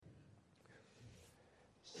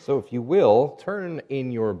So if you will, turn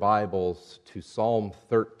in your Bibles to Psalm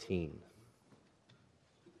 13.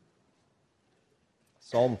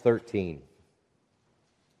 Psalm 13.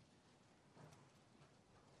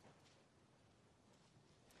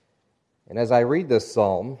 And as I read this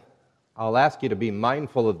psalm, I'll ask you to be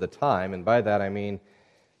mindful of the time, and by that I mean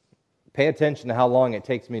pay attention to how long it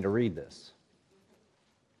takes me to read this.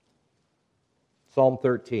 Psalm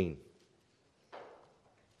 13.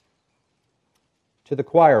 To the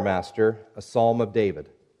choir master, a psalm of David.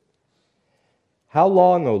 How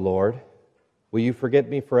long, O Lord, will you forget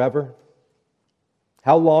me forever?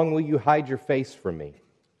 How long will you hide your face from me?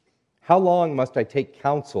 How long must I take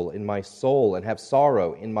counsel in my soul and have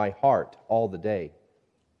sorrow in my heart all the day?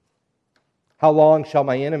 How long shall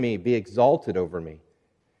my enemy be exalted over me?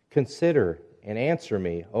 Consider and answer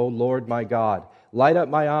me, O Lord my God. Light up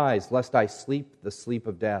my eyes, lest I sleep the sleep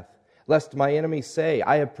of death, lest my enemy say,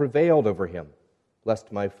 I have prevailed over him,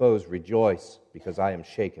 lest my foes rejoice because I am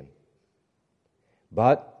shaken.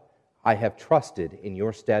 But I have trusted in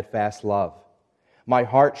your steadfast love. My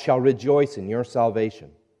heart shall rejoice in your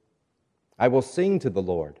salvation. I will sing to the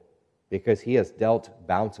Lord because he has dealt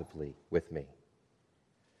bountifully with me.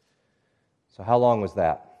 So how long was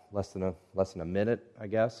that? Less than a minute, I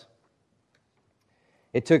guess.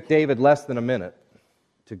 It took David less than a minute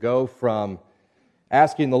to go from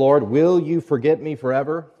asking the Lord, will you forget me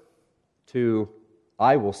forever, to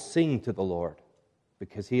I will sing to the Lord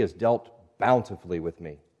because he has dealt bountifully with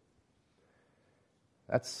me.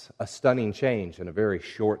 That's a stunning change in a very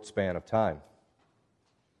short span of time.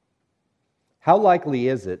 How likely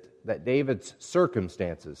is it that David's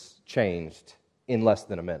circumstances changed in less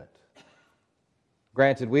than a minute?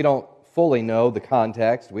 Granted, we don't fully know the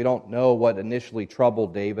context. We don't know what initially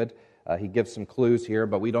troubled David. He gives some clues here,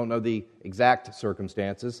 but we don't know the exact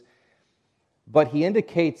circumstances. But he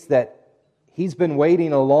indicates that he's been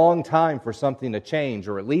waiting a long time for something to change,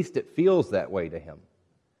 or at least it feels that way to him.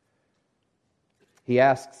 He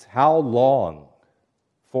asks, how long?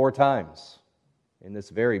 4 times in this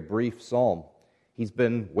very brief psalm. He's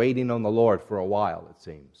been waiting on the Lord for a while, it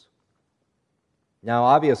seems. Now,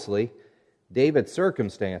 obviously, David's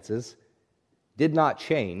circumstances did not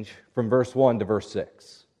change from verse 1 to verse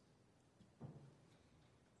 6.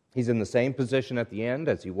 He's in the same position at the end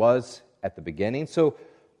as he was at the beginning. So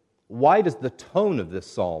why does the tone of this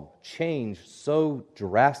psalm change so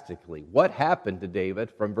drastically? What happened to David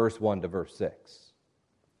from verse 1 to verse 6?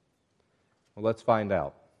 Well, let's find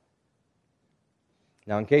out.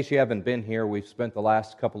 Now, in case you haven't been here, we've spent the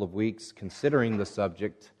last couple of weeks considering the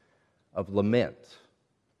subject of lament.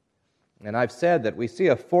 And I've said that we see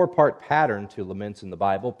a 4-part pattern to laments in the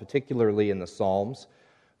Bible, particularly in the Psalms.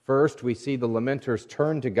 First, we see the lamenters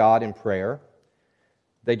turn to God in prayer.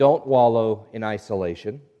 They don't wallow in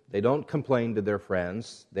isolation. They don't complain to their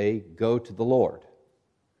friends. They go to the Lord.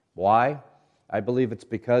 Why? I believe it's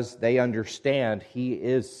because they understand He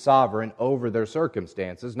is sovereign over their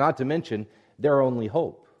circumstances, not to mention their only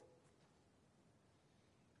hope.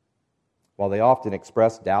 While they often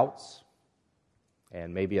express doubts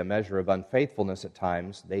and maybe a measure of unfaithfulness at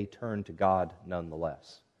times, they turn to God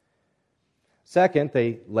nonetheless. Second,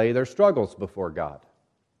 they lay their struggles before God.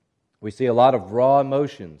 We see a lot of raw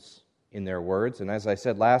emotions in their words, and as I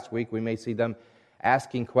said last week, we may see them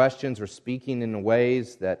asking questions or speaking in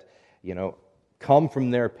ways that, come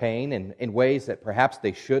from their pain, and in ways that perhaps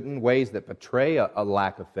they shouldn't, ways that betray a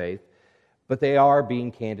lack of faith, but they are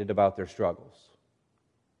being candid about their struggles.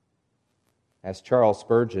 As Charles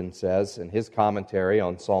Spurgeon says in his commentary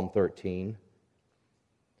on Psalm 13,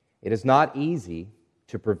 it is not easy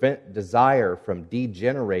to prevent desire from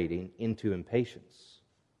degenerating into impatience.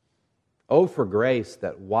 Oh, for grace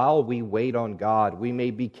that while we wait on God, we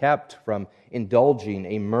may be kept from indulging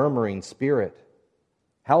a murmuring spirit.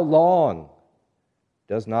 How long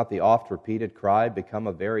does not the oft-repeated cry become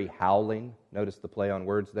a very howling? Notice the play on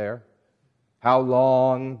words there. How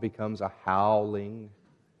long becomes a howling?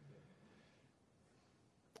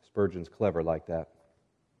 Spurgeon's clever like that.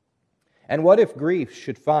 And what if grief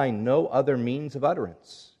should find no other means of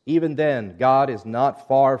utterance? Even then, God is not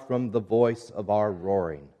far from the voice of our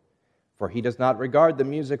roaring, for He does not regard the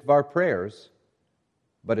music of our prayers,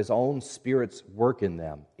 but His own Spirit's work in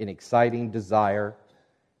them, in exciting desire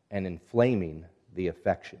and inflaming the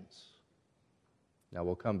affections. Now,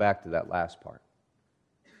 we'll come back to that last part.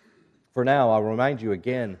 For now, I'll remind you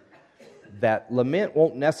again that lament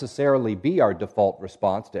won't necessarily be our default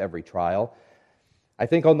response to every trial. I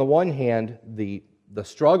think on the one hand, the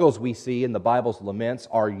struggles we see in the Bible's laments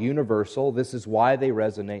are universal. This is why they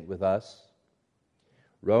resonate with us.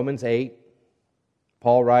 Romans 8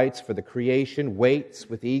 Paul writes, "For the creation waits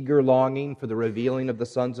with eager longing for the revealing of the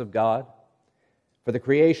sons of God. For the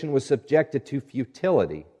creation was subjected to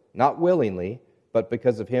futility, not willingly, but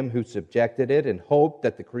because of him who subjected it, in hope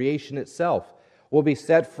that the creation itself will be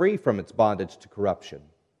set free from its bondage to corruption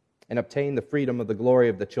and obtain the freedom of the glory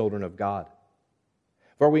of the children of God.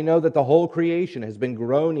 For we know that the whole creation has been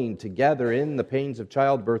groaning together in the pains of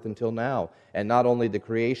childbirth until now, and not only the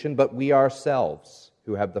creation, but we ourselves,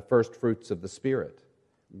 who have the first fruits of the Spirit,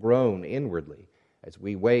 groan inwardly as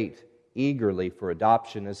we wait eagerly for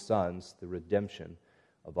adoption as sons, the redemption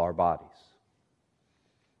of our bodies."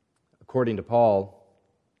 According to Paul,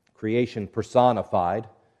 creation personified,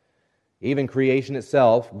 even creation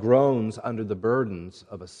itself, groans under the burdens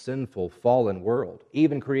of a sinful, fallen world.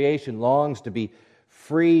 Even creation longs to be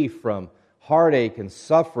free from heartache and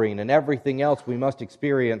suffering and everything else we must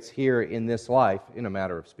experience here in this life, in a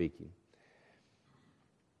matter of speaking.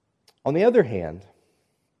 On the other hand,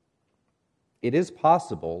 it is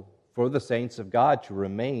possible for the saints of God to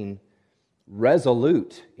remain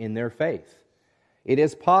resolute in their faith. It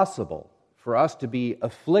is possible for us to be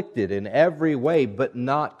afflicted in every way, but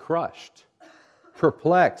not crushed,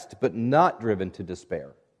 perplexed, but not driven to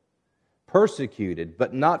despair, persecuted,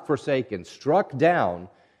 but not forsaken, struck down,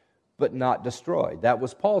 but not destroyed. That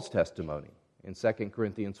was Paul's testimony in 2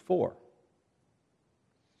 Corinthians 4.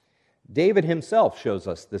 David himself shows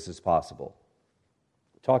us this is possible.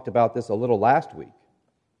 We talked about this a little last week.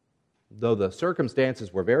 Though the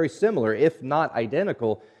circumstances were very similar, if not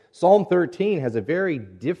identical, Psalm 13 has a very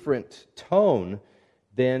different tone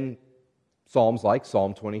than psalms like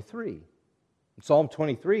Psalm 23. In Psalm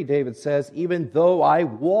 23, David says, "Even though I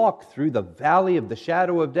walk through the valley of the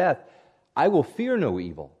shadow of death, I will fear no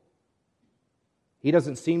evil." He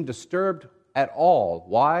doesn't seem disturbed at all.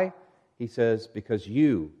 Why? He says, "Because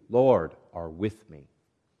you, Lord, are with me."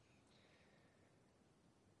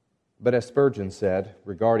 But as Spurgeon said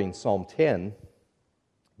regarding Psalm 10,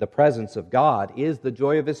 the presence of God is the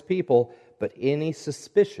joy of His people, but any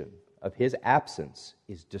suspicion of His absence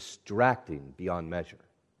is distracting beyond measure.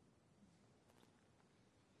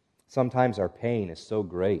 Sometimes our pain is so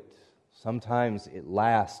great, sometimes it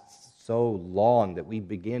lasts so long that we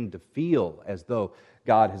begin to feel as though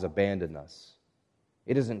God has abandoned us.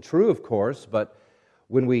 It isn't true, of course, but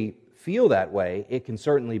when we feel that way, it can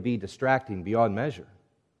certainly be distracting beyond measure.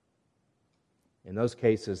 In those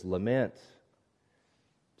cases, lament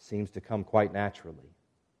seems to come quite naturally.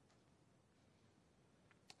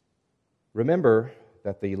 Remember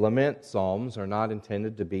that the lament psalms are not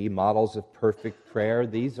intended to be models of perfect prayer.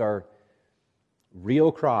 These are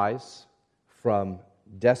real cries from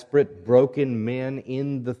desperate, broken men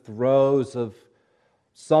in the throes of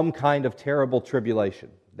some kind of terrible tribulation.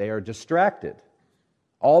 They are distracted.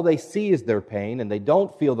 All they see is their pain, and they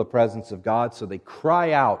don't feel the presence of God, so they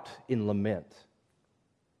cry out in lament.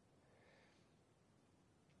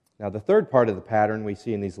 Now, the third part of the pattern we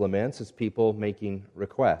see in these laments is people making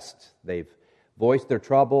requests. They've voiced their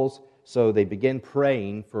troubles, so they begin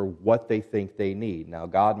praying for what they think they need. Now,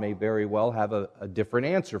 God may very well have a different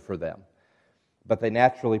answer for them, but they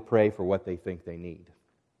naturally pray for what they think they need.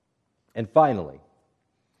 And finally,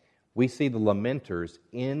 we see the lamenters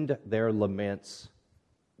end their laments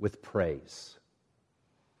with praise,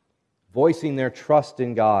 voicing their trust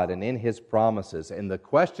in God and in His promises. And the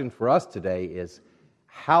question for us today is,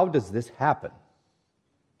 how does this happen?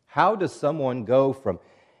 How does someone go from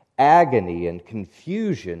agony and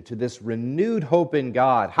confusion to this renewed hope in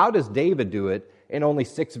God? How does David do it in only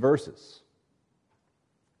 6 verses?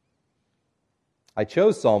 I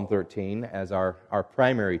chose Psalm 13 as our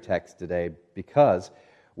primary text today because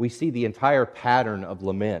we see the entire pattern of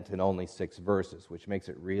lament in only 6 verses, which makes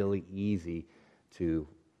it really easy to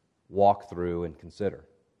walk through and consider.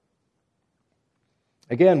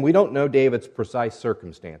 Again, we don't know David's precise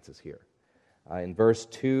circumstances here. In verse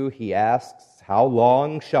 2, he asks, "How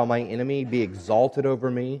long shall my enemy be exalted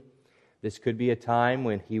over me?" This could be a time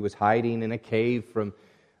when he was hiding in a cave from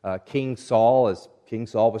King Saul as King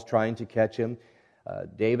Saul was trying to catch him.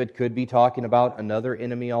 David could be talking about another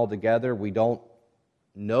enemy altogether. We don't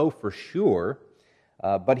know for sure,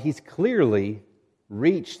 but he's clearly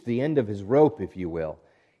reached the end of his rope, if you will.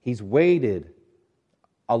 He's waited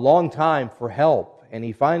a long time for help, and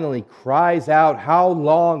he finally cries out, "How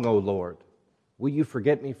long, O Lord? Will you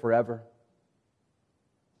forget me forever?"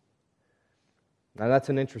 Now that's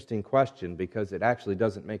an interesting question because it actually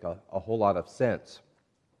doesn't make a whole lot of sense.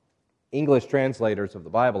 English translators of the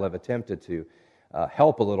Bible have attempted to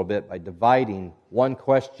help a little bit by dividing one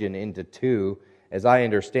question into 2. As I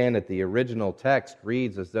understand it, the original text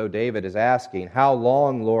reads as though David is asking, "How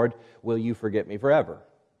long, Lord, will you forget me forever?"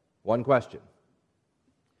 One question.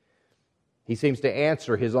 He seems to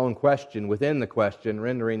answer his own question within the question,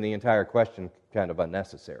 rendering the entire question kind of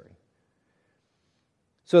unnecessary.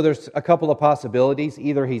 So there's a couple of possibilities.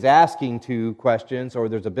 Either he's asking two questions, or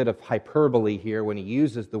there's a bit of hyperbole here when he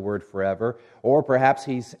uses the word forever, or perhaps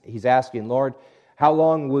he's asking, Lord, how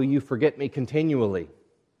long will you forget me continually?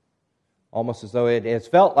 Almost as though it has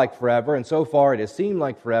felt like forever, and so far it has seemed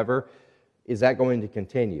like forever. Is that going to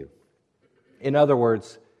continue? In other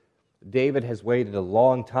words, David has waited a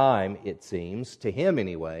long time, it seems, to him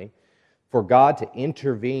anyway, for God to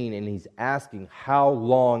intervene, and he's asking, how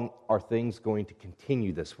long are things going to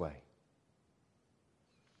continue this way?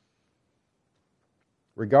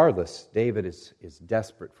 Regardless, David is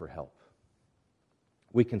desperate for help.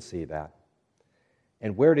 We can see that.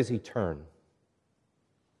 And where does he turn?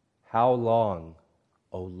 How long,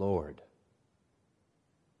 O Lord?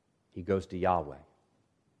 He goes to Yahweh.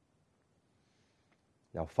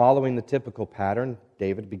 Now, following the typical pattern,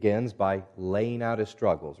 David begins by laying out his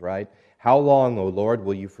struggles, right? How long, O Lord,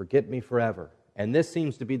 will you forget me forever? And this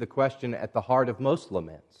seems to be the question at the heart of most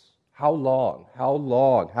laments. How long? How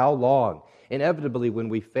long? How long? Inevitably, when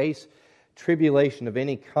we face tribulation of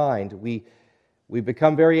any kind, we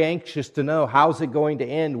become very anxious to know, how's it going to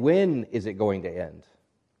end? When is it going to end?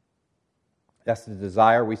 That's the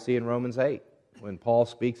desire we see in Romans 8, when Paul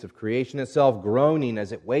speaks of creation itself groaning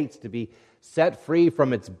as it waits to be set free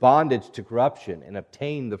from its bondage to corruption and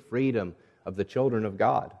obtain the freedom of the children of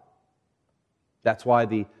God. That's why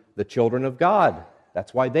the children of God,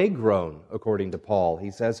 that's why they groan, according to Paul. He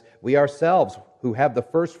says, we ourselves, who have the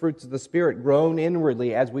first fruits of the Spirit, groan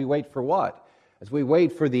inwardly as we wait for what? As we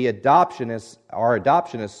wait for our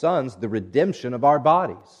adoption as sons, the redemption of our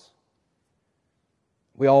bodies.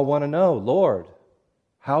 We all want to know, Lord,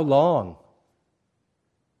 how long?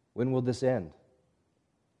 When will this end?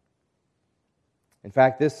 In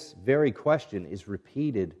fact, this very question is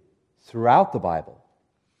repeated throughout the Bible.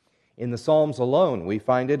 In the Psalms alone, we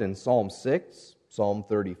find it in Psalm 6, Psalm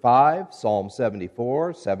 35, Psalm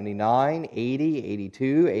 74, 79, 80,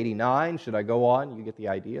 82, 89. Should I go on? You get the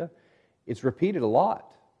idea. It's repeated a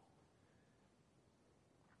lot.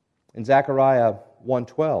 In Zechariah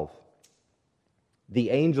 1:12,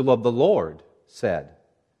 the angel of the Lord said,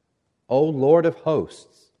 O Lord of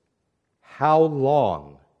hosts, how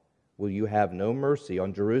long will you have no mercy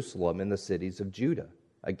on Jerusalem and the cities of Judah,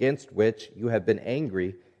 against which you have been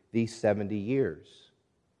angry these 70 years?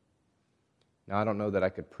 Now, I don't know that I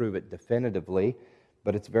could prove it definitively,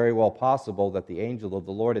 but it's very well possible that the angel of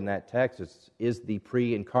the Lord in that text is the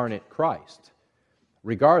pre-incarnate Christ.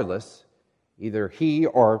 Regardless, either he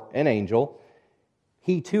or an angel,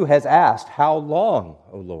 he too has asked, how long,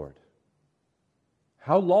 O Lord?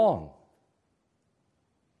 How long?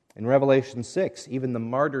 In Revelation 6, even the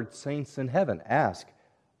martyred saints in heaven ask,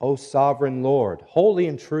 O sovereign Lord, holy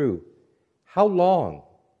and true, how long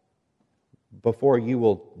before you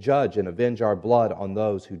will judge and avenge our blood on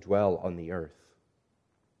those who dwell on the earth?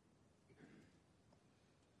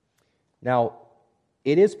 Now,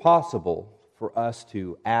 it is possible for us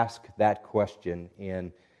to ask that question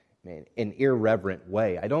in an irreverent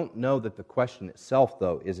way. I don't know that the question itself,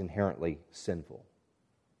 though, is inherently sinful.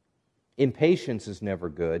 Impatience is never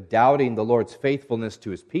good. Doubting the Lord's faithfulness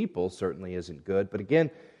to His people certainly isn't good. But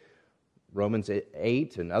again, Romans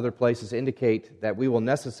 8 and other places indicate that we will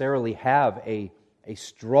necessarily have a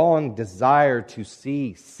strong desire to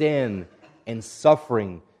see sin and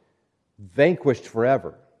suffering vanquished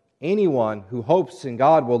forever. Anyone who hopes in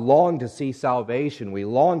God will long to see salvation. We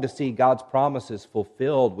long to see God's promises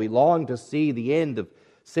fulfilled. We long to see the end of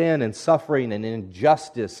sin and suffering and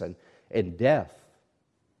injustice and death.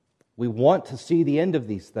 We want to see the end of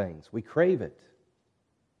these things. We crave it.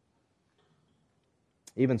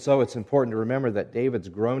 Even so, it's important to remember that David's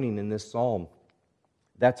groaning in this psalm,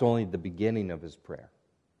 that's only the beginning of his prayer.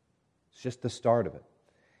 It's just the start of it.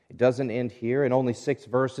 It doesn't end here. In only 6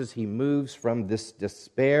 verses, he moves from this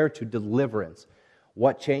despair to deliverance.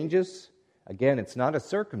 What changes? Again, it's not his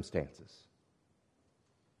circumstances.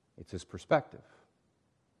 It's his perspective.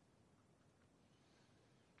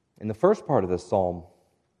 In the first part of this psalm,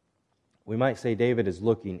 we might say David is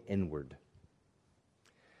looking inward.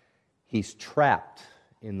 He's trapped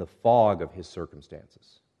in the fog of his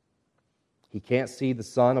circumstances. He can't see the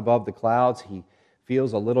sun above the clouds. He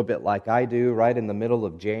feels a little bit like I do right in the middle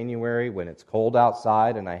of January when it's cold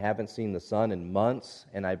outside and I haven't seen the sun in months,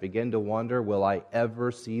 and I begin to wonder, will I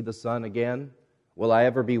ever see the sun again? Will I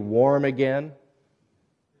ever be warm again?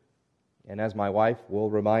 And as my wife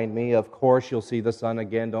will remind me, of course you'll see the sun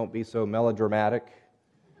again. Don't be so melodramatic.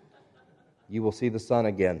 You will see the sun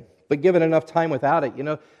again. But given enough time without it,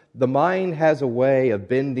 the mind has a way of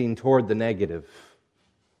bending toward the negative.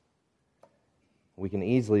 we can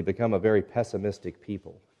easily become a very pessimistic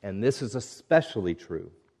people. And this is especially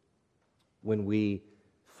true when we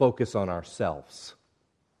focus on ourselves.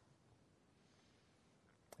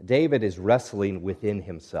 David is wrestling within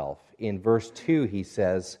himself. In verse 2, he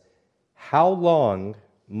says, "How long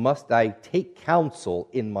must I take counsel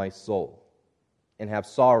in my soul and have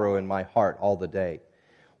sorrow in my heart all the day?"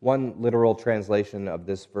 One literal translation of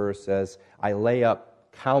this verse says, "I lay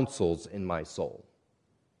up counsels in my soul."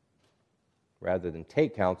 Rather than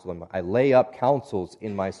take counsel, I lay up counsels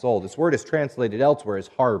in my soul. This word is translated elsewhere as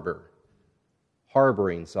harbor,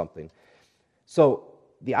 harboring something. So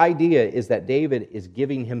the idea is that David is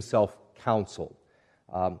giving himself counsel.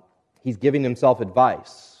 He's giving himself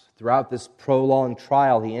advice. Throughout this prolonged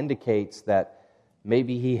trial, he indicates that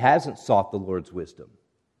maybe he hasn't sought the Lord's wisdom.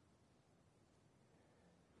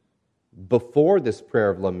 Before this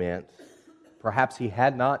prayer of lament, perhaps he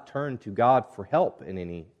had not turned to God for help in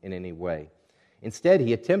any way. Instead,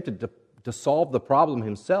 he attempted to solve the problem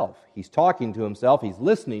himself. He's talking to himself, he's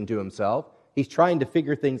listening to himself, he's trying to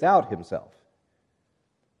figure things out himself.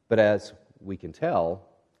 But as we can tell,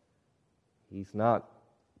 he's not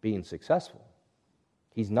being successful.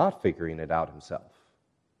 He's not figuring it out himself.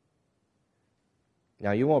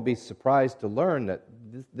 Now, you won't be surprised to learn that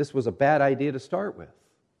this was a bad idea to start with.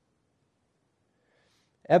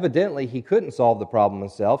 Evidently, he couldn't solve the problem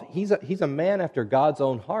himself. He's a man after God's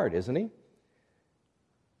own heart, isn't he?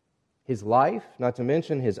 His life, not to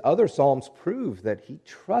mention his other psalms, prove that he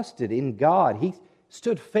trusted in God. He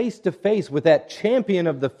stood face to face with that champion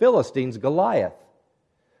of the Philistines, Goliath.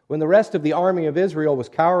 When the rest of the army of Israel was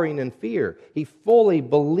cowering in fear, he fully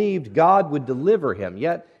believed God would deliver him.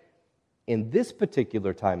 Yet, in this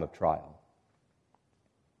particular time of trial,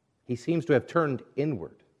 he seems to have turned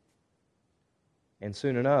inward. And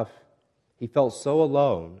soon enough, he felt so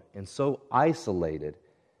alone and so isolated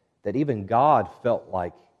that even God felt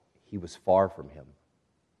like he was far from him.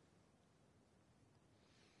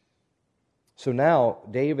 So now,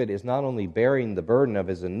 David is not only bearing the burden of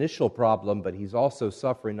his initial problem, but he's also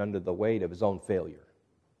suffering under the weight of his own failure.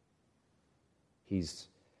 He's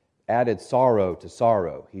added sorrow to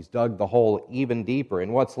sorrow. He's dug the hole even deeper.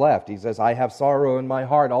 And what's left? He says, "I have sorrow in my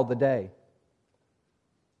heart all the day."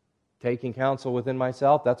 Taking counsel within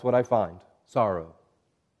myself, that's what I find. Sorrow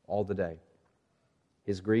all the day.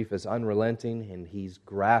 His grief is unrelenting, and he's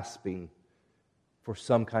grasping for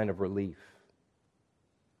some kind of relief.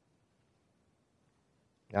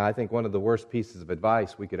 Now, I think one of the worst pieces of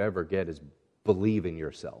advice we could ever get is believe in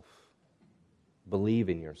yourself. Believe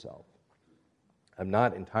in yourself. I'm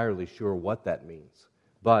not entirely sure what that means,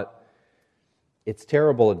 but it's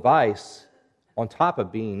terrible advice on top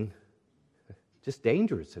of being just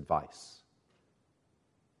dangerous advice.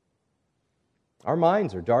 Our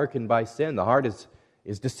minds are darkened by sin. The heart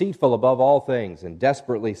is deceitful above all things and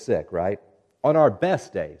desperately sick, right? On our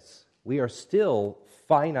best days, we are still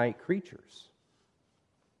finite creatures.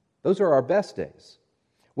 Those are our best days.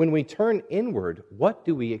 When we turn inward, what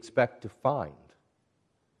do we expect to find?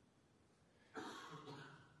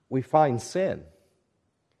 We find sin.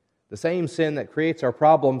 The same sin that creates our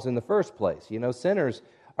problems in the first place. You know, sinners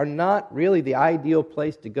are not really the ideal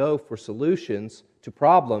place to go for solutions to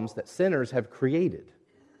problems that sinners have created.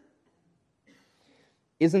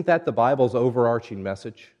 Isn't that the Bible's overarching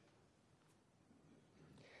message?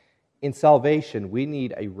 In salvation, we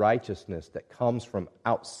need a righteousnness that comes from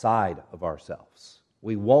outside of ourselves.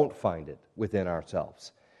 We won't find it within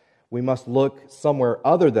ourselves. We must look somewhere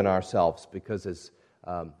other than ourselves because, as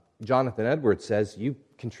Jonathan Edwards says, you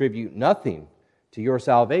contribute nothing to your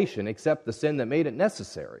salvation except the sin that made it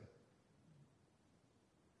necessary.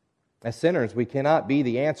 As sinners, we cannot be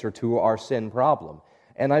the answer to our sin problem.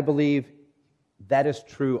 And I believe that is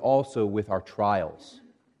true also with our trials,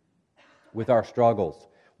 with our struggles.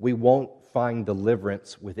 We won't find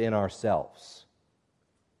deliverance within ourselves.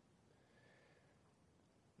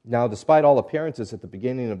 Now, despite all appearances at the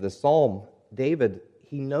beginning of this psalm, David,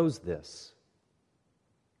 he knows this.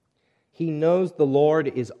 He knows the Lord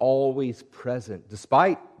is always present,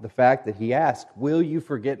 despite the fact that he asked, "Will you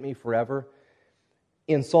forget me forever?"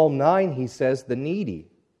 In Psalm 9, he says, "The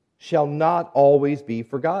needy shall not always be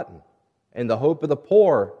forgotten, and the hope of the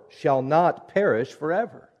poor shall not perish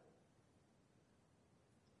forever."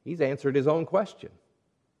 He's answered his own question.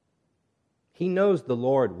 He knows the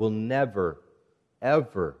Lord will never,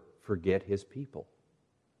 ever forget his people.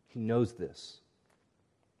 He knows this.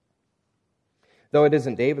 Though it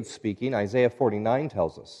isn't David speaking, Isaiah 49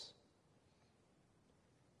 tells us.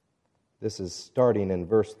 This is starting in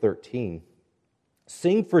verse 13.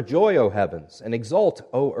 "Sing for joy, O heavens, and exult,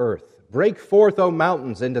 O earth. Break forth, O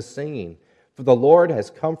mountains, into singing. For the Lord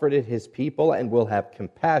has comforted his people and will have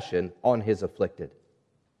compassion on his afflicted.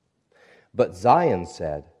 But Zion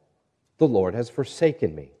said, the Lord has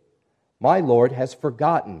forsaken me. My Lord has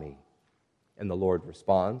forgotten me. And the Lord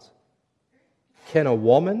responds, can a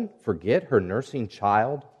woman forget her nursing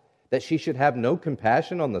child, that she should have no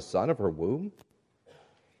compassion on the son of her womb?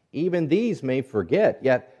 Even these may forget,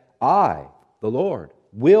 yet I, the Lord,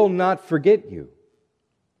 will not forget you.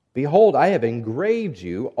 Behold, I have engraved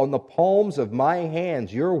you on the palms of my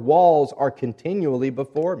hands. Your walls are continually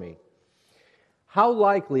before me. How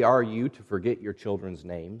likely are you to forget your children's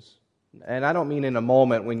names? And I don't mean in a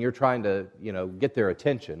moment when you're trying to, get their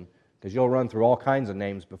attention, because you'll run through all kinds of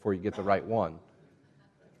names before you get the right one.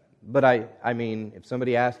 But I mean, if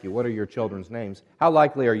somebody asks you, what are your children's names? How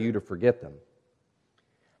likely are you to forget them?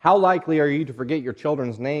 How likely are you to forget your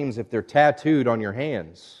children's names if they're tattooed on your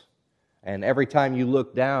hands? And every time you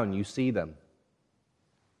look down, you see them?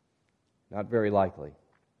 Not very likely.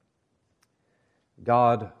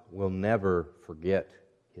 God will never forget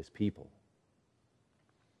his people.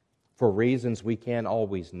 For reasons we can't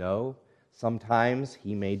always know, sometimes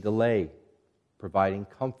he may delay providing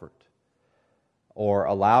comfort, or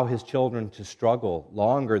allow his children to struggle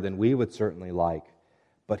longer than we would certainly like,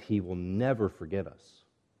 but he will never forget us.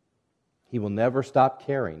 He will never stop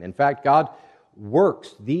caring. In fact, God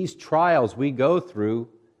works these trials we go through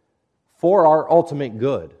for our ultimate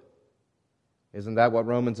good. Isn't that what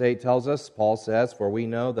Romans 8 tells us? Paul says, for we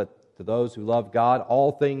know that to those who love God,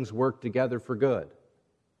 all things work together for good.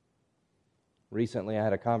 Recently, I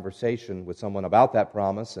had a conversation with someone about that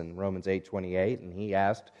promise in Romans 8:28, and he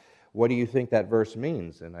asked, what do you think that verse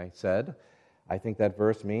means? And I said, I think that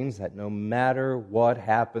verse means that no matter what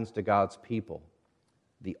happens to God's people,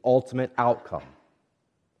 the ultimate outcome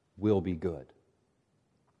will be good.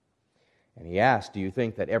 And he asked, do you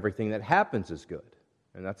think that everything that happens is good?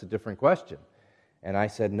 And that's a different question. And I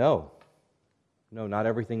said, no, not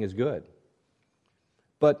everything is good.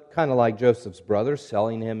 But kind of like Joseph's brothers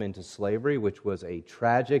selling him into slavery, which was a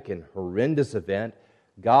tragic and horrendous event,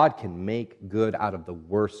 God can make good out of the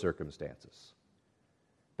worst circumstances.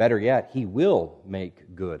 Better yet, he will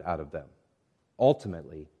make good out of them.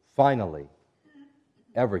 Ultimately, finally,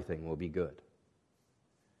 everything will be good.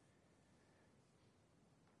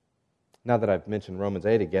 Now that I've mentioned Romans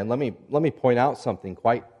 8 again, let me point out something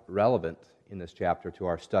quite relevant in this chapter to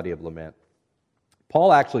our study of lament.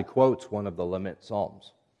 Paul actually quotes one of the lament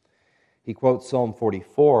psalms. He quotes Psalm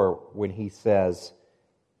 44 when he says,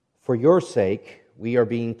 for your sake, we are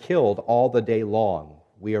being killed all the day long.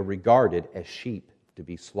 We are regarded as sheep to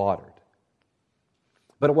be slaughtered.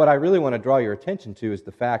 But what I really want to draw your attention to is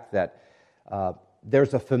the fact that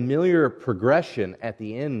there's a familiar progression at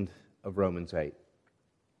the end of Romans 8.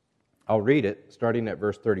 I'll read it, starting at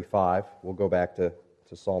verse 35. We'll go back to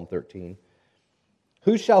Psalm 13.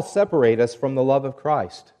 Who shall separate us from the love of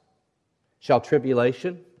Christ? Shall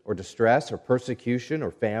tribulation, or distress, or persecution,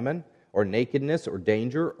 or famine, or nakedness, or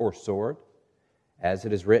danger, or sword? As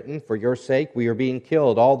it is written, for your sake we are being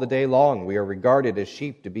killed all the day long. We are regarded as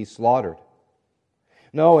sheep to be slaughtered.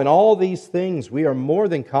 No, in all these things we are more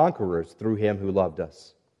than conquerors through him who loved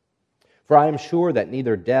us. For I am sure that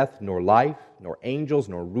neither death, nor life, nor angels,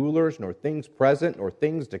 nor rulers, nor things present, nor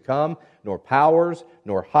things to come, nor powers,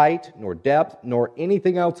 nor height, nor depth, nor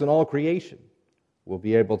anything else in all creation will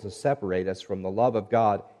be able to separate us from the love of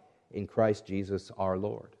God in Christ Jesus our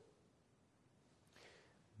Lord.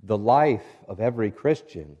 The life of every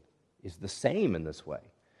Christian is the same in this way.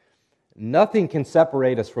 Nothing can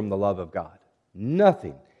separate us from the love of God.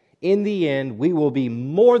 Nothing. In the end, we will be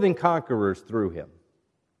more than conquerors through him.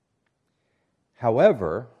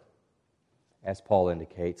 However, as Paul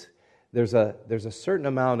indicates, there's a certain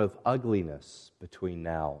amount of ugliness between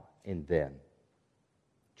now and then.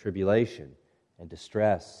 Tribulation and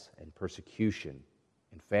distress and persecution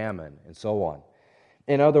and famine and so on.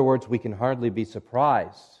 In other words, we can hardly be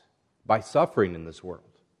surprised by suffering in this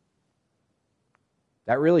world.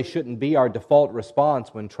 That really shouldn't be our default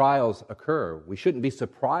response when trials occur. We shouldn't be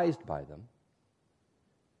surprised by them.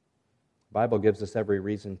 The Bible gives us every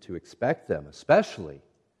reason to expect them, especially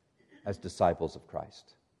as disciples of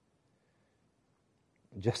Christ.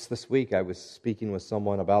 Just this week, I was speaking with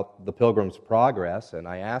someone about the Pilgrim's Progress, and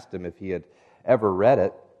I asked him if he had ever read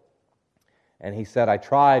it. And he said, I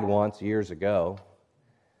tried once years ago,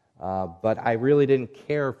 but I really didn't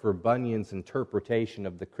care for Bunyan's interpretation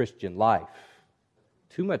of the Christian life.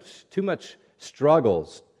 Too much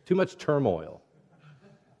struggles, too much turmoil.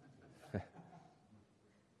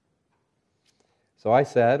 So I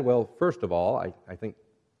said, well, first of all, I think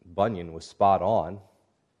Bunyan was spot on.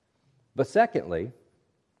 But secondly,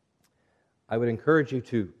 I would encourage you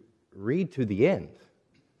to read to the end.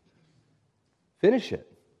 Finish it.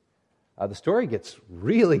 The story gets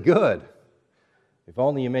really good, if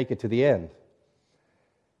only you make it to the end.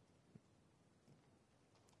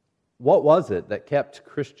 What was it that kept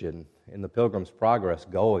Christian in the Pilgrim's Progress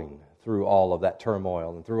going through all of that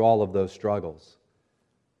turmoil and through all of those struggles?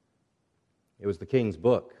 It was the King's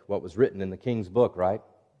book, what was written in the King's book, right?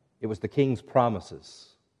 It was the King's promises.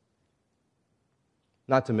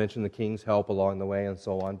 Not to mention the King's help along the way and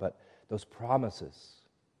so on, but those promises.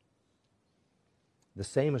 The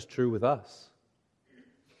same is true with us.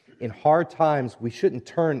 In hard times, we shouldn't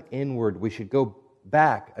turn inward. We should go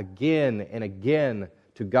back again and again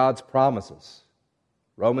to God's promises.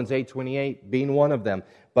 Romans 8:28 being one of them.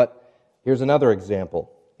 But here's another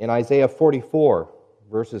example. In Isaiah 44,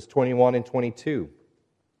 verses 21 and 22.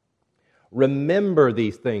 Remember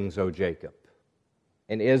these things, O Jacob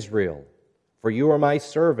and Israel, for you are my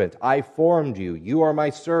servant. I formed you. You are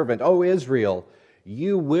my servant, O Israel.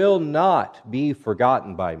 You will not be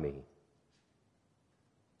forgotten by me.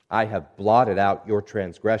 I have blotted out your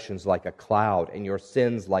transgressions like a cloud and your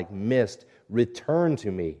sins like mist. Return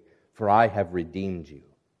to me, for I have redeemed you.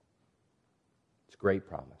 It's a great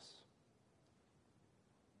promise.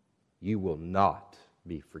 You will not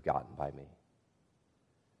be forgotten by me.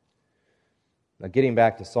 Now, getting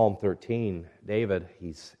back to Psalm 13, David,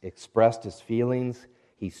 he's expressed his feelings.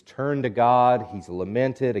 He's turned to God. He's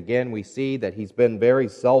lamented. Again, we see that he's been very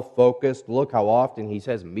self-focused. Look how often he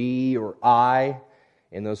says me or I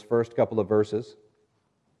in those first couple of verses.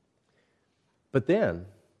 But then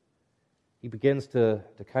he begins to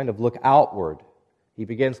kind of look outward. He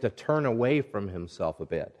begins to turn away from himself a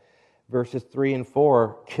bit. Verses 3 and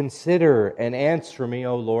 4, consider and answer me,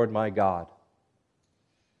 O Lord my God.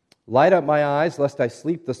 Light up my eyes, lest I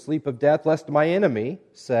sleep the sleep of death, lest my enemy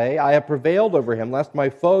say, I have prevailed over him, lest my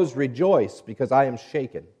foes rejoice, because I am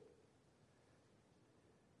shaken.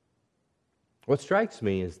 What strikes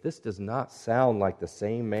me is this does not sound like the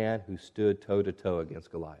same man who stood toe-to-toe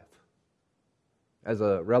against Goliath, as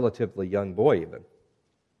a relatively young boy even.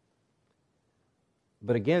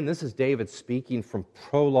 But again, this is David speaking from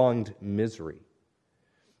prolonged misery.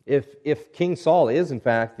 If King Saul is in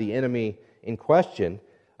fact the enemy in question,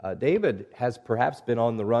 David has perhaps been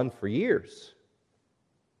on the run for years.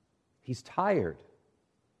 He's tired.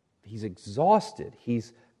 He's exhausted.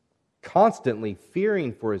 He's constantly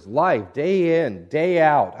fearing for his life, day in, day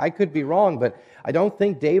out. I could be wrong, but I don't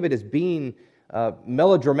think David is being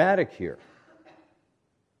melodramatic here.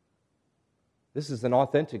 This is an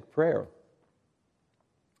authentic prayer.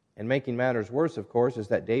 And making matters worse, of course, is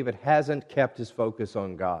that David hasn't kept his focus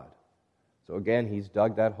on God. So again, he's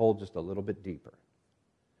dug that hole just a little bit deeper.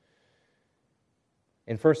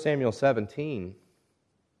 In 1 Samuel 17,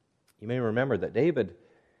 you may remember that David,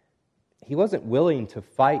 he wasn't willing to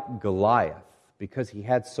fight Goliath because he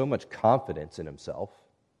had so much confidence in himself.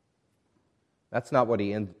 That's not what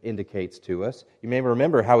he indicates to us. You may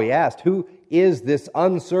remember how he asked, who is this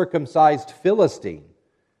uncircumcised Philistine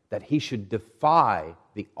that he should defy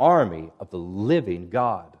the army of the living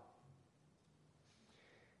God?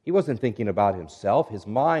 He wasn't thinking about himself. His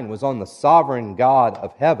mind was on the sovereign God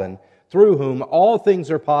of heaven, through whom all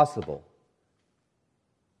things are possible.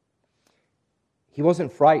 He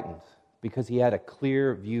wasn't frightened because he had a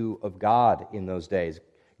clear view of God in those days.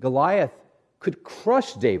 Goliath could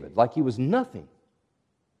crush David like he was nothing.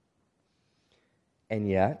 And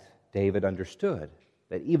yet, David understood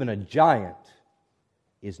that even a giant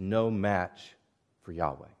is no match for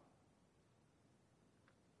Yahweh.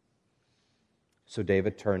 So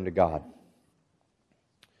David turned to God.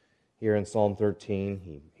 Here in Psalm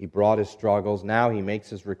 13, he brought his struggles. Now he makes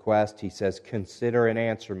his request. He says, consider and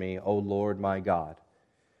answer me, O Lord my God.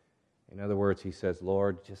 In other words, he says,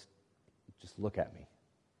 Lord, just look at me.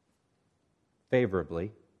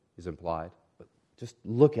 Favorably is implied, but just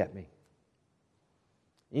look at me.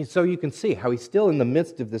 And so you can see how he's still in the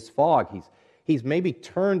midst of this fog. He's maybe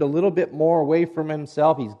turned a little bit more away from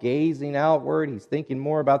himself. He's gazing outward. He's thinking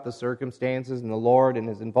more about the circumstances and the Lord and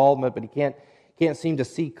his involvement, but he can't seem to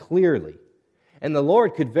see clearly. And the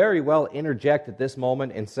Lord could very well interject at this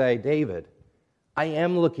moment and say, David, I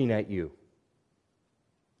am looking at you.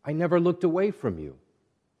 I never looked away from you.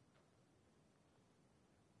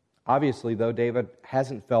 Obviously, though, David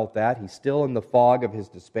hasn't felt that. He's still in the fog of his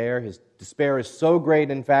despair. His despair is so great,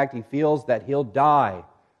 in fact, he feels that he'll die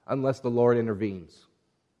unless the Lord intervenes.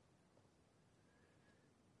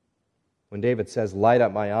 When David says, light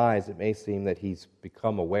up my eyes, it may seem that he's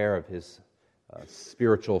become aware of his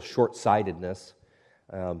spiritual short-sightedness.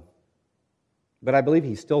 But I believe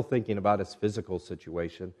he's still thinking about his physical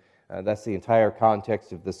situation. That's the entire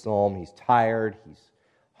context of the psalm. He's tired, he's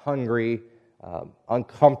hungry,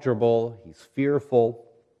 uncomfortable, he's fearful.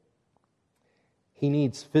 He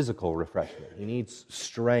needs physical refreshment. He needs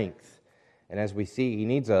strength. And as we see, he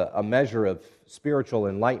needs a measure of spiritual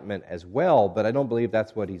enlightenment as well, but I don't believe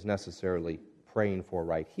that's what he's necessarily praying for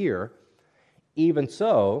right here. Even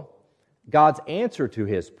so, God's answer to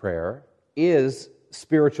his prayer is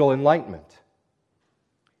spiritual enlightenment.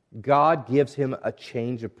 God gives him a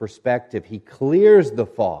change of perspective. He clears the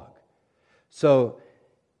fog. So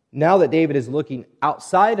now that David is looking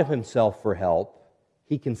outside of himself for help,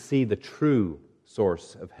 he can see the true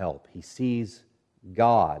source of help. He sees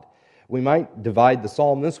God. We might divide the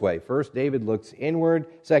psalm this way. First, David looks inward.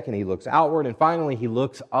 Second, he looks outward. And finally, he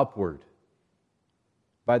looks upward.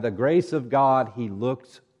 By the grace of God, he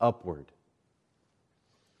looks upward.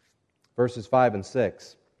 Verses 5 and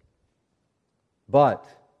 6. But,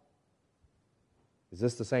 is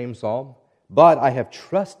this the same psalm? But I have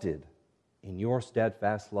trusted in your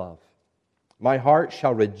steadfast love. My heart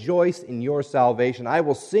shall rejoice in your salvation. I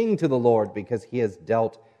will sing to the Lord because he has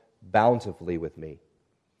dealt bountifully with me.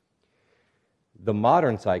 The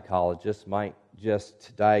modern psychologist might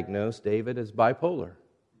just diagnose David as bipolar.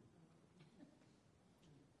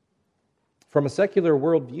 From a secular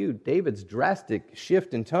worldview, David's drastic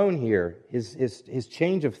shift in tone here, his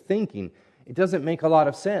change of thinking, it doesn't make a lot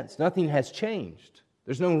of sense. Nothing has changed.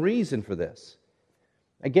 There's no reason for this.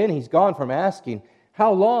 Again, he's gone from asking,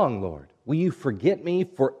 "How long, Lord? Will you forget me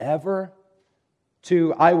forever?"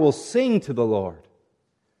 to, "I will sing to the Lord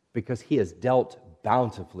because he has dealt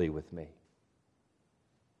bountifully with me."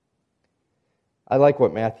 I like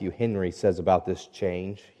what Matthew Henry says about this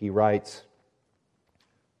change. He writes,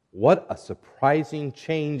 "What a surprising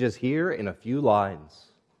change is here in a few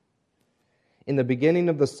lines. In the beginning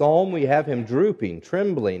of the psalm, we have him drooping,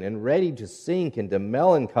 trembling, and ready to sink into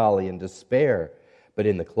melancholy and despair. But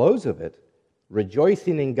in the close of it,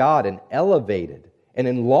 rejoicing in God and elevated and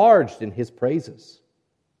enlarged in his praises.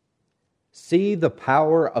 See the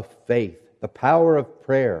power of faith, the power of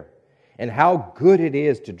prayer, and how good it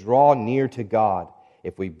is to draw near to God.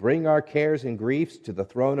 If we bring our cares and griefs to the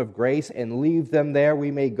throne of grace and leave them there,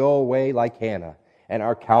 we may go away like Hannah, and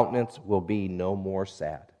our countenance will be no more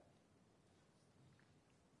sad."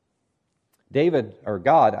 David, or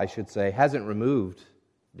God, I should say, hasn't removed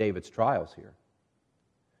David's trials here.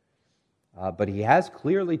 But he has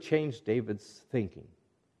clearly changed David's thinking,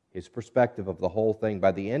 his perspective of the whole thing.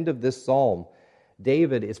 By the end of this psalm,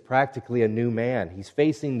 David is practically a new man. He's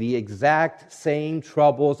facing the exact same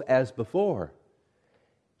troubles as before.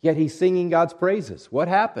 Yet he's singing God's praises. What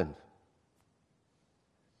happened?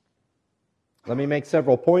 Let me make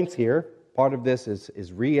several points here. Part of this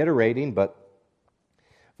is reiterating, but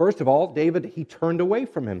first of all, David, he turned away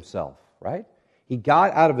from himself, right? He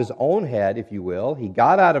got out of his own head, if you will. He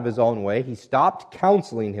got out of his own way. He stopped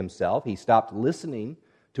counseling himself. He stopped listening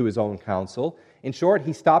to his own counsel. In short,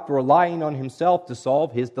 he stopped relying on himself to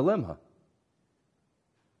solve his dilemma.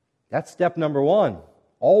 That's step number one,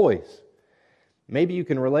 always. Maybe you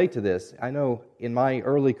can relate to this. I know in my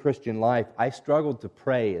early Christian life, I struggled to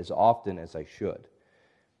pray as often as I should.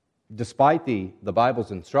 Despite the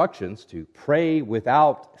Bible's instructions to pray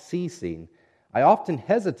without ceasing, I often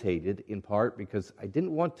hesitated in part because I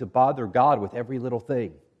didn't want to bother God with every little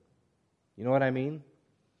thing. You know what I mean?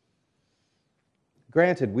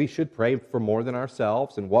 Granted, we should pray for more than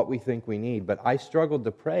ourselves and what we think we need, but I struggled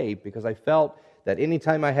to pray because I felt that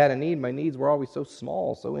anytime I had a need, my needs were always so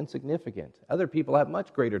small, so insignificant. Other people have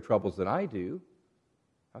much greater troubles than I do.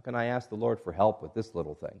 How can I ask the Lord for help with this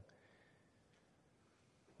little thing?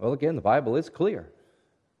 Well, again, the Bible is clear.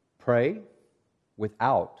 Pray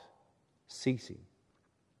without ceasing.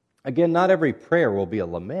 Again, not every prayer will be a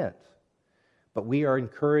lament, but we are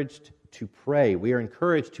encouraged to pray. We are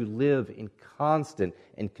encouraged to live in constant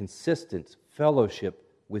and consistent fellowship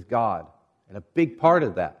with God. And a big part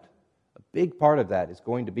of that is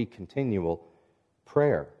going to be continual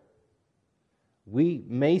prayer. We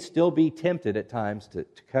may still be tempted at times to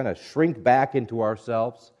kind of shrink back into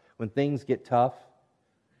ourselves when things get tough,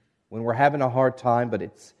 when we're having a hard time, but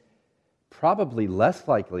it's probably less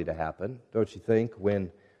likely to happen, don't you think,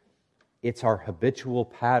 when it's our habitual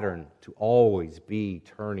pattern to always be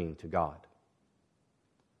turning to God.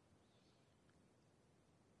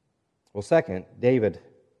 Well, second, David,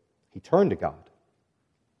 he turned to God.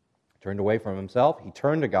 Turned away from himself, he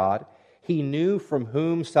turned to God. He knew from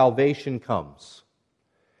whom salvation comes.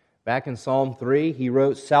 Back in Psalm 3, he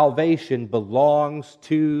wrote, "Salvation belongs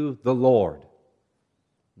to the Lord."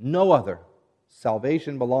 No other.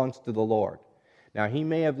 Salvation belongs to the Lord. Now, he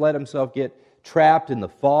may have let himself get trapped in the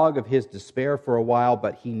fog of his despair for a while,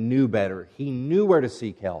 but he knew better. He knew where to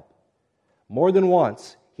seek help. More than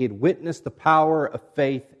once, he had witnessed the power of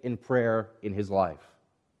faith in prayer in his life.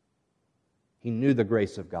 He knew the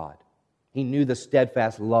grace of God. He knew the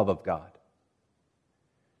steadfast love of God.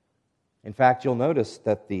 In fact, you'll notice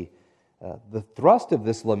that the thrust of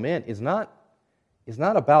this lament is not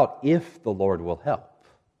about if the Lord will help.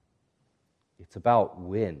 It's about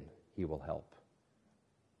when he will help.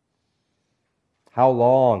 How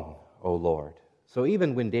long, O Lord? So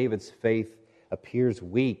even when David's faith appears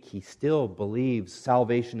weak, he still believes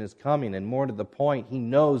salvation is coming, and more to the point, he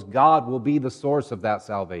knows God will be the source of that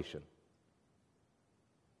salvation.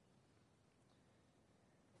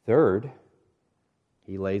 Third,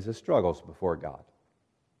 he lays his struggles before God.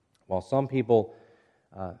 While some people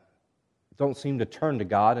don't seem to turn to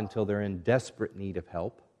God until they're in desperate need of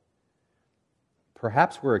help,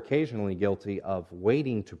 perhaps we're occasionally guilty of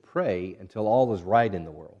waiting to pray until all is right in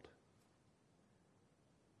the world.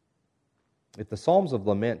 If the Psalms of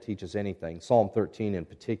Lament teach us anything, Psalm 13 in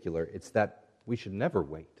particular, it's that we should never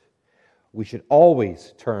wait. We should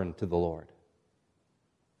always turn to the Lord.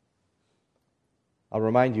 I'll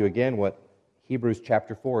remind you again what Hebrews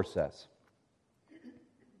chapter 4 says.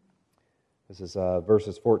 This is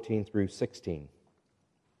verses 14 through 16.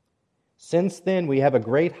 Since then we have a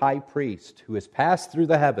great high priest who has passed through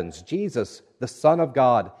the heavens, Jesus, the Son of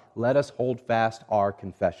God. Let us hold fast our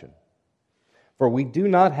confession. For we do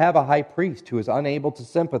not have a high priest who is unable to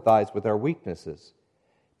sympathize with our weaknesses,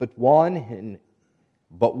 but one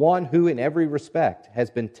who in every respect has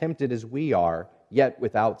been tempted as we are, yet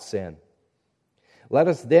without sin. Let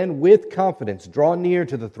us then with confidence draw near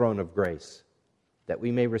to the throne of grace, that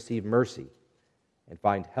we may receive mercy and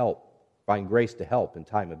find grace to help in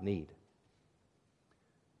time of need.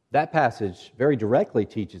 That passage very directly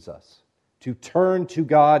teaches us to turn to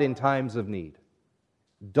God in times of need.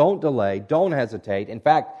 Don't delay, don't hesitate. In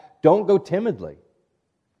fact, don't go timidly,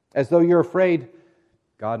 as though you're afraid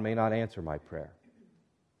God may not answer my prayer.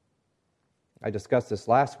 I discussed this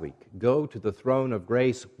last week. Go to the throne of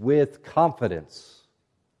grace with confidence.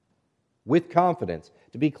 With confidence.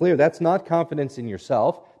 To be clear, that's not confidence in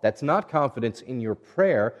yourself. That's not confidence in your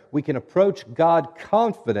prayer. We can approach God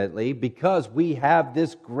confidently because we have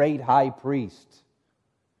this great high priest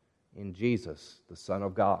in Jesus, the Son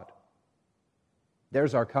of God.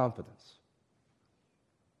 There's our confidence.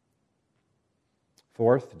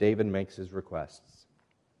 Fourth, David makes his requests.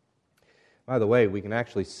 By the way, we can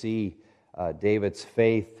actually see David's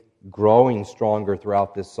faith growing stronger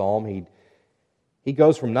throughout this psalm. He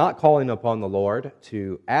goes from not calling upon the Lord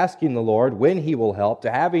to asking the Lord when he will help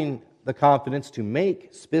to having the confidence to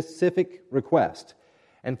make specific requests.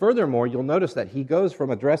 And furthermore, you'll notice that he goes from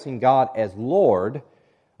addressing God as Lord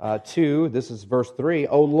to, this is verse 3,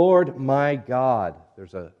 O Lord my God.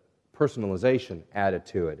 There's a personalization added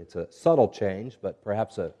to it. It's a subtle change, but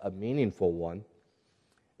perhaps a meaningful one.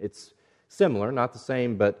 It's similar, not the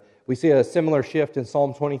same, but we see a similar shift in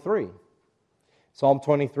Psalm 23. Psalm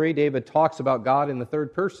 23, David talks about God in the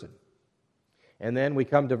third person. And then we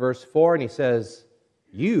come to verse 4, and he says,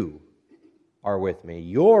 You are with me.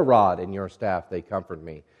 Your rod and your staff, they comfort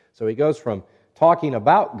me. So he goes from talking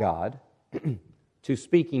about God to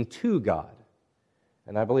speaking to God.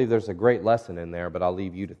 And I believe there's a great lesson in there, but I'll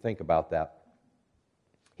leave you to think about that.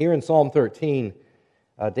 Here in Psalm 13,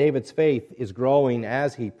 David's faith is growing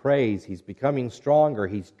as he prays. He's becoming stronger.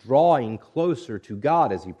 He's drawing closer to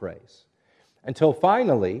God as he prays. Until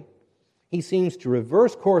finally, he seems to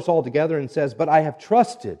reverse course altogether and says, But I have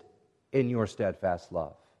trusted in your steadfast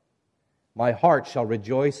love. My heart shall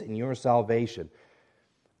rejoice in your salvation.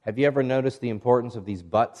 Have you ever noticed the importance of these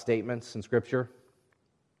but statements in Scripture?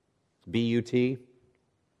 B-U-T.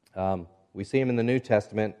 We see them in the New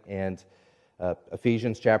Testament, and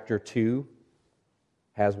Ephesians chapter 2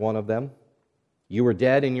 has one of them. You were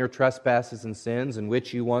dead in your trespasses and sins in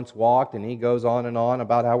which you once walked, and he goes on and on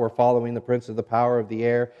about how we're following the prince of the power of the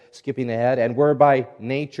air, skipping ahead, and we're by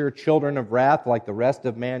nature children of wrath like the rest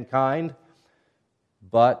of mankind,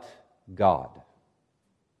 but God,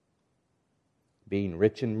 being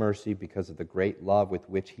rich in mercy because of the great love with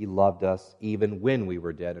which he loved us, even when we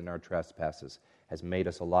were dead in our trespasses, has made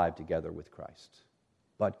us alive together with Christ.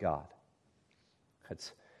 But God.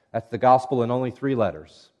 That's the gospel in only 3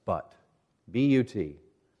 letters, but. B-U-T.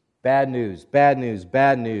 Bad news, bad news,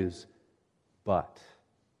 bad news, but.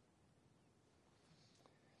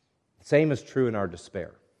 The same is true in our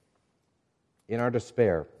despair. In our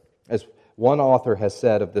despair, as one author has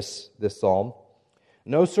said of this psalm,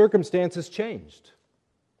 no circumstance has changed.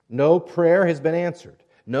 No prayer has been answered.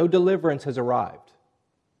 No deliverance has arrived.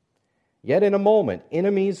 Yet in a moment,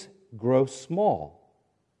 enemies grow small.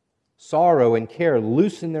 Sorrow and care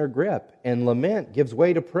loosen their grip, and lament gives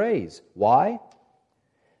way to praise. Why?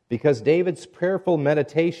 because David's prayerful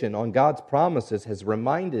meditation on God's promises has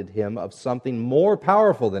reminded him of something more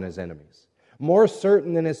powerful than his enemies, more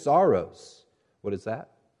certain than his sorrows. What is that?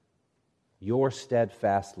 Your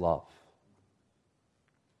steadfast love.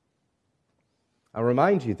 I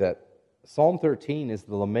remind you that Psalm 13 is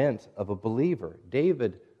the lament of a believer.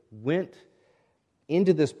 David went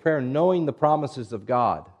into this prayer knowing the promises of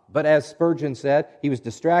God. But as Spurgeon said, he was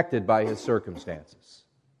distracted by his circumstances.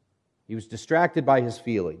 He was distracted by his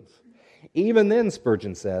feelings. Even then,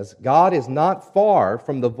 Spurgeon says, God is not far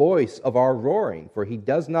from the voice of our roaring, for he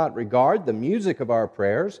does not regard the music of our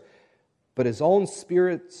prayers, but his own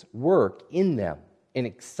Spirit's work in them, in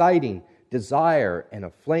exciting desire and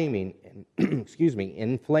inflaming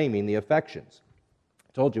the affections.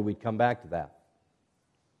 I told you we'd come back to that.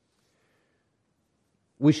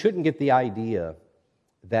 We shouldn't get the idea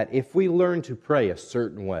that if we learn to pray a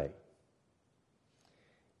certain way,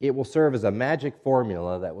 it will serve as a magic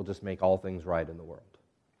formula that will just make all things right in the world.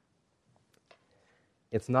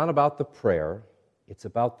 It's not about the prayer, it's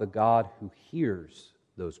about the God who hears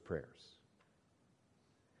those prayers.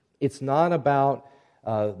 It's not about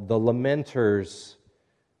the lamenter's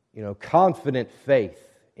confident faith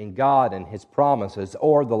in God and His promises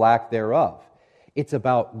or the lack thereof. It's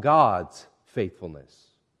about God's faithfulness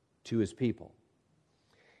to His people.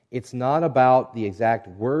 It's not about the exact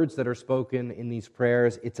words that are spoken in these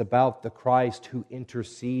prayers. It's about the Christ who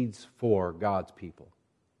intercedes for God's people.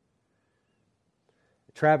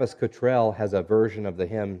 Travis Cottrell has a version of the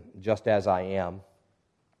hymn, Just As I Am,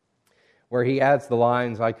 where he adds the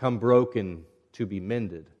lines, I come broken to be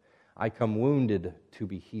mended. I come wounded to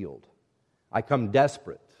be healed. I come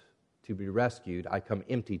desperate to be rescued. I come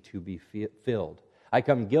empty to be filled. I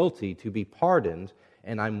come guilty to be pardoned,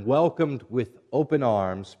 and I'm welcomed with open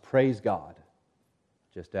arms. Praise God,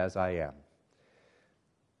 just as I am.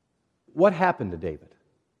 What happened to David?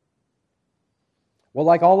 Well,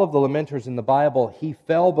 like all of the lamenters in the Bible, he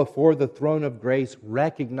fell before the throne of grace,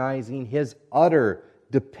 recognizing his utter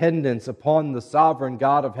dependence upon the sovereign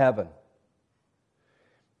God of heaven.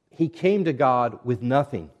 He came to God with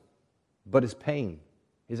nothing but his pain,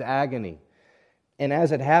 his agony. And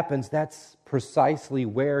as it happens, that's precisely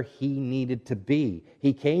where he needed to be.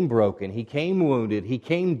 He came broken, he came wounded, he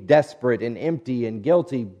came desperate and empty and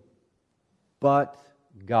guilty. But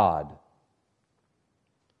God.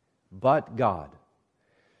 But God.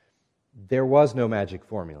 There was no magic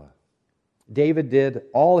formula. David did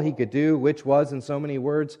all he could do, which was, in so many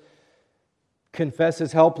words, confess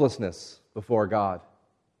his helplessness before God.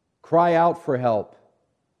 Cry out for help.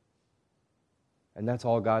 And that's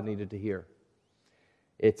all God needed to hear.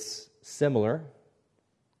 It's similar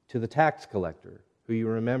to the tax collector, who you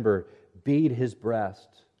remember beat his breast,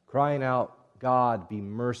 crying out, God, be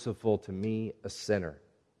merciful to me, a sinner.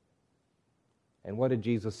 And what did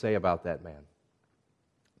Jesus say about that man?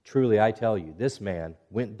 Truly, I tell you, this man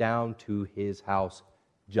went down to his house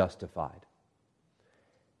justified.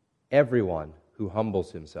 Everyone who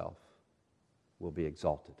humbles himself will be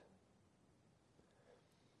exalted.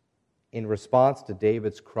 In response to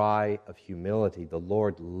David's cry of humility, the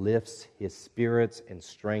Lord lifts his spirits and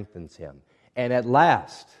strengthens him. And at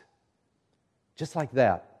last, just like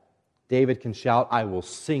that, David can shout, I will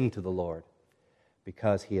sing to the Lord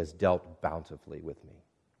because he has dealt bountifully with me.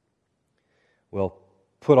 We'll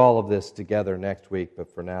put all of this together next week,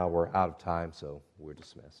 but for now we're out of time, so we're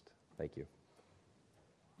dismissed. Thank you.